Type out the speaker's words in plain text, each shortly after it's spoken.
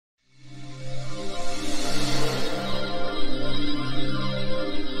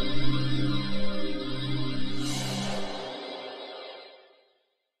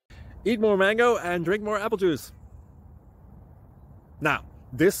Eat more mango and drink more apple juice. Now,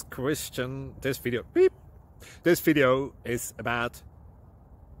 this video is about...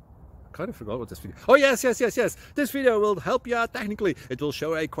 I kind of forgot what this video... Oh, yes. This video will help you out technically. It will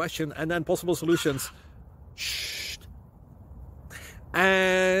show a question and then possible solutions. Shh.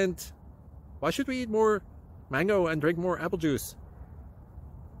 And why should we eat more mango and drink more apple juice?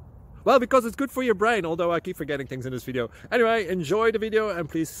 Well, because it's good for your brain, although I keep forgetting things in this video. Anyway, enjoy the video and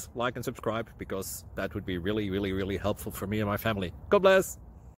please like and subscribe, because that would be really helpful for me and my family. God bless!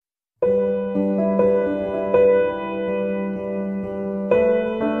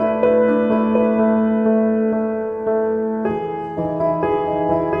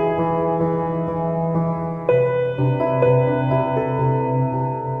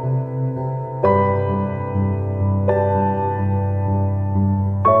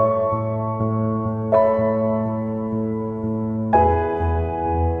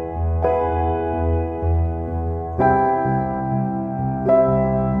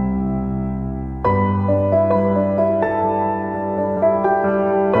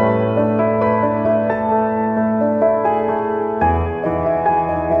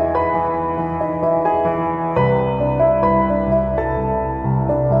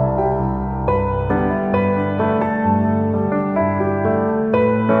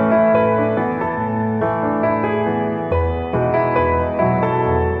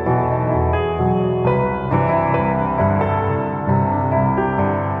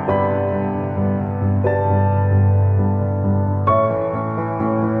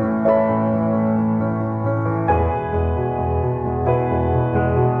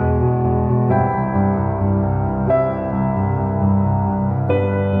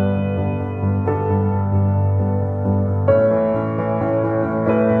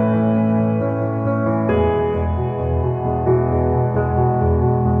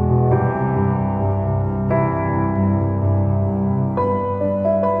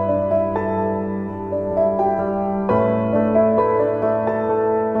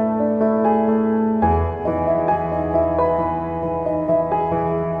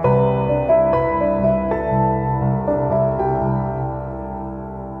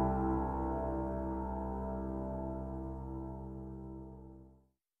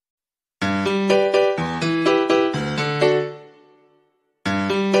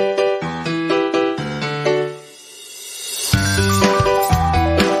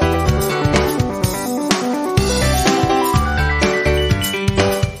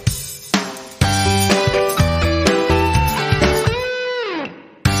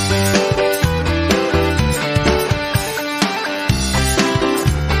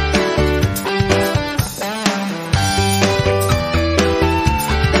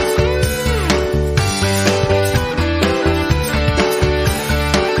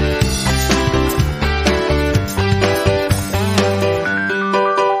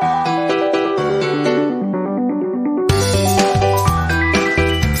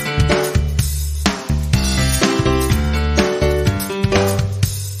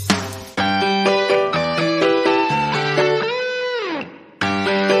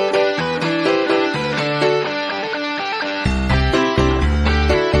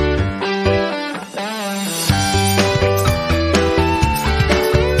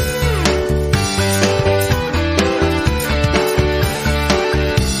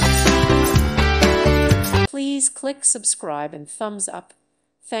 Please click subscribe and thumbs up.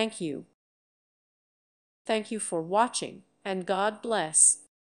 Thank you. Thank you for watching, and God bless.